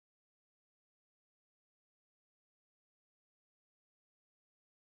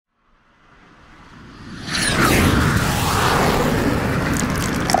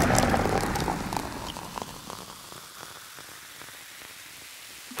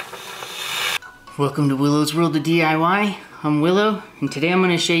Welcome to Willow's World of DIY. I'm Willow, and today I'm going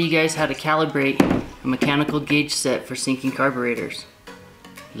to show you guys how to calibrate a mechanical gauge set for syncing carburetors.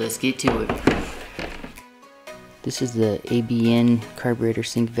 Let's get to it. This is the ABN carburetor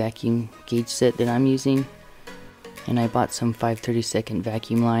sync vacuum gauge set that I'm using, and I bought some 5/32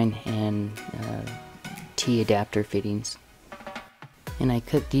 vacuum line and T adapter fittings. And I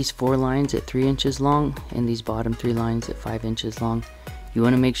cut these 4 lines at 3 inches long and these bottom 3 lines at 5 inches long. You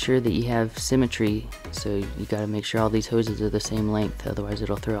want to make sure that you have symmetry, so you got to make sure all these hoses are the same length, otherwise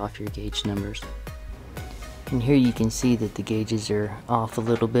it'll throw off your gauge numbers. And here you can see that the gauges are off a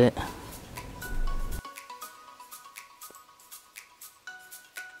little bit.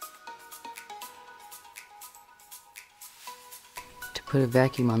 To put a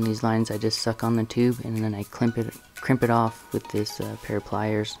vacuum on these lines, I just suck on the tube and then I crimp it off with this pair of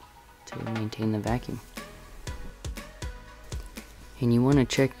pliers to maintain the vacuum. And you want to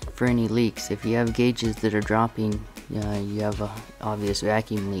check for any leaks. If you have gauges that are dropping, you have an obvious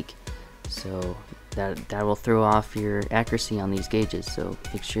vacuum leak, so that will throw off your accuracy on these gauges, so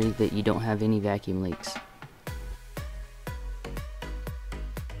make sure that you don't have any vacuum leaks.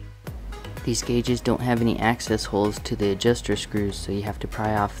 These gauges don't have any access holes to the adjuster screws, so you have to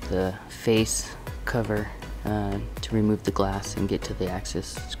pry off the face cover to remove the glass and get to the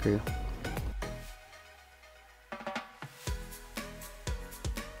access screw.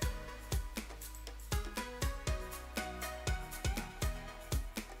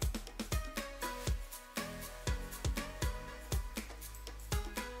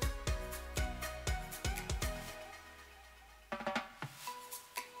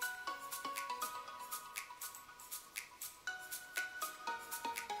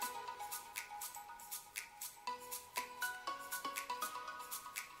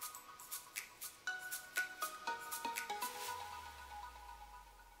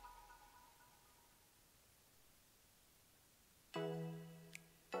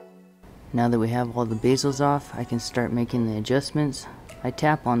 Now that we have all the bezels off, I can start making the adjustments. I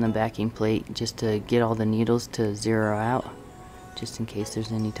tap on the backing plate just to get all the needles to zero out, just in case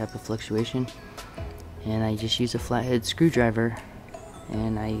there's any type of fluctuation. And I just use a flathead screwdriver,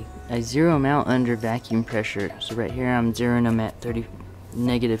 and I zero them out under vacuum pressure. So right here I'm zeroing them at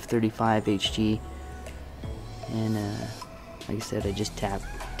negative 35 Hg. And like I said, I just tap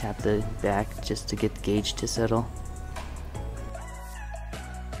the back just to get the gauge to settle.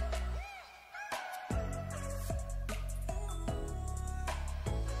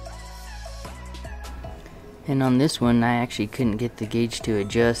 And on this one, I actually couldn't get the gauge to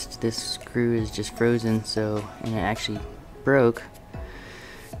adjust. This screw is just frozen, and it actually broke.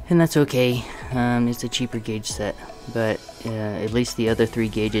 And that's okay. It's a cheaper gauge set, but at least the other 3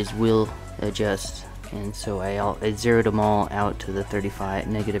 gauges will adjust. And so I zeroed them all out to the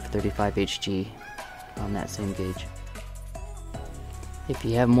negative 35 Hg on that same gauge. If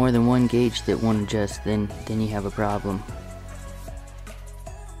you have more than one gauge that won't adjust, then you have a problem.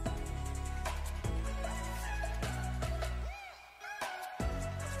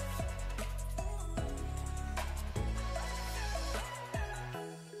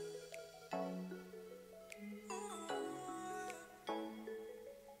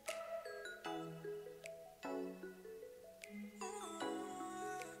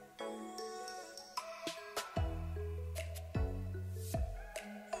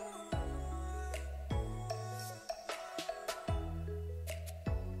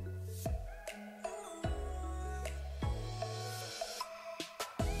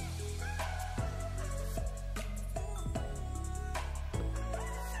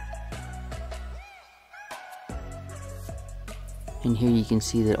 And here you can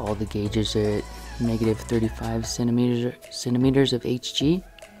see that all the gauges are at negative 35 centimeters of Hg.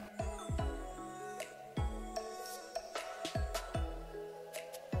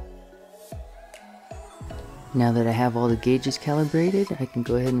 Now that I have all the gauges calibrated, I can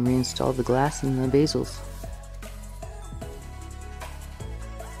go ahead and reinstall the glass and the bezels.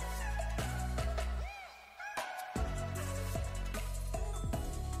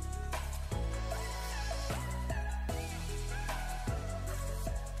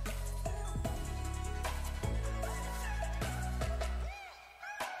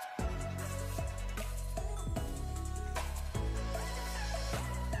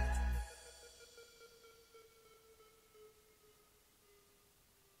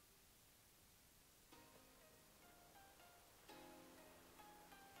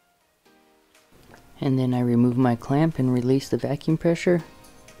 And then I remove my clamp and release the vacuum pressure,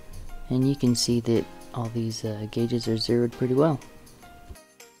 and you can see that all these gauges are zeroed pretty well.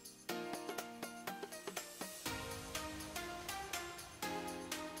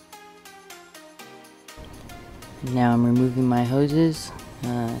 Now I'm removing my hoses.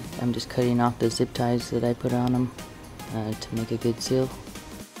 I'm just cutting off the zip ties that I put on them to make a good seal.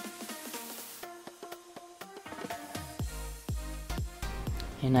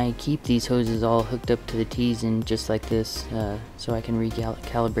 And I keep these hoses all hooked up to the T's and just like this so I can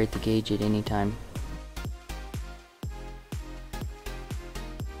recalibrate the gauge at any time.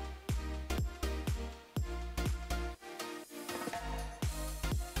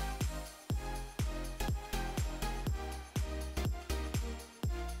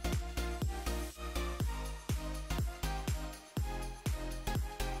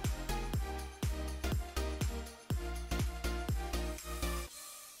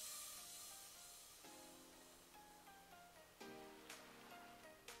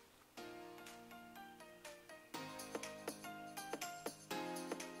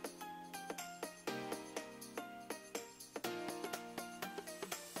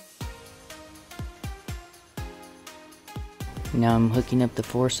 Now I'm hooking up the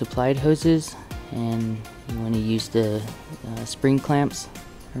 4 supplied hoses, and you want to use the spring clamps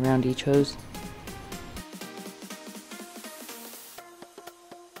around each hose.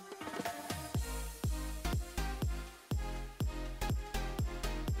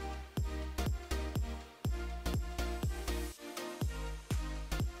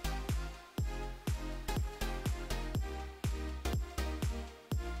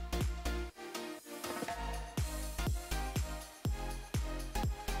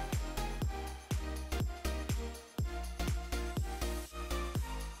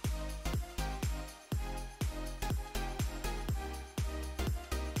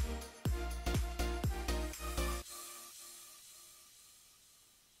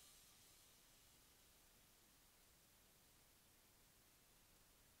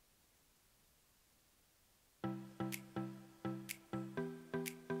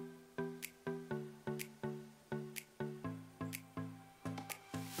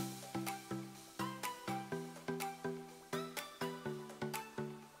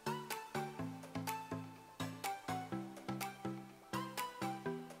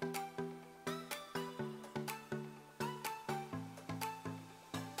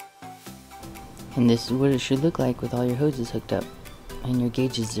 And this is what it should look like with all your hoses hooked up and your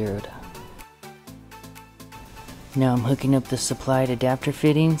gauges zeroed. Now I'm hooking up the supplied adapter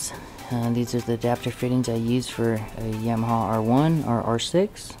fittings. These are the adapter fittings I use for a Yamaha R1 or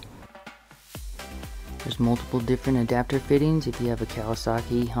R6. There's multiple different adapter fittings if you have a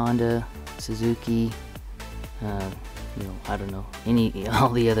Kawasaki, Honda, Suzuki, I don't know, all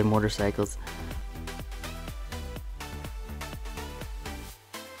the other motorcycles.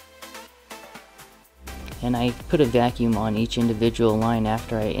 And I put a vacuum on each individual line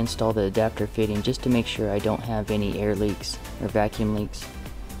after I install the adapter fitting just to make sure I don't have any air leaks or vacuum leaks.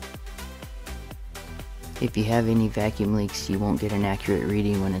 If you have any vacuum leaks, you won't get an accurate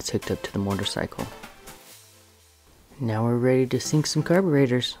reading when it's hooked up to the motorcycle. Now we're ready to sync some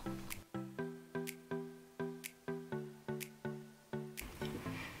carburetors.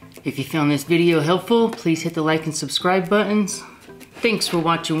 If you found this video helpful, please hit the like and subscribe buttons. Thanks for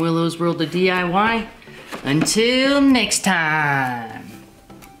watching Willow's World of DIY. Until next time.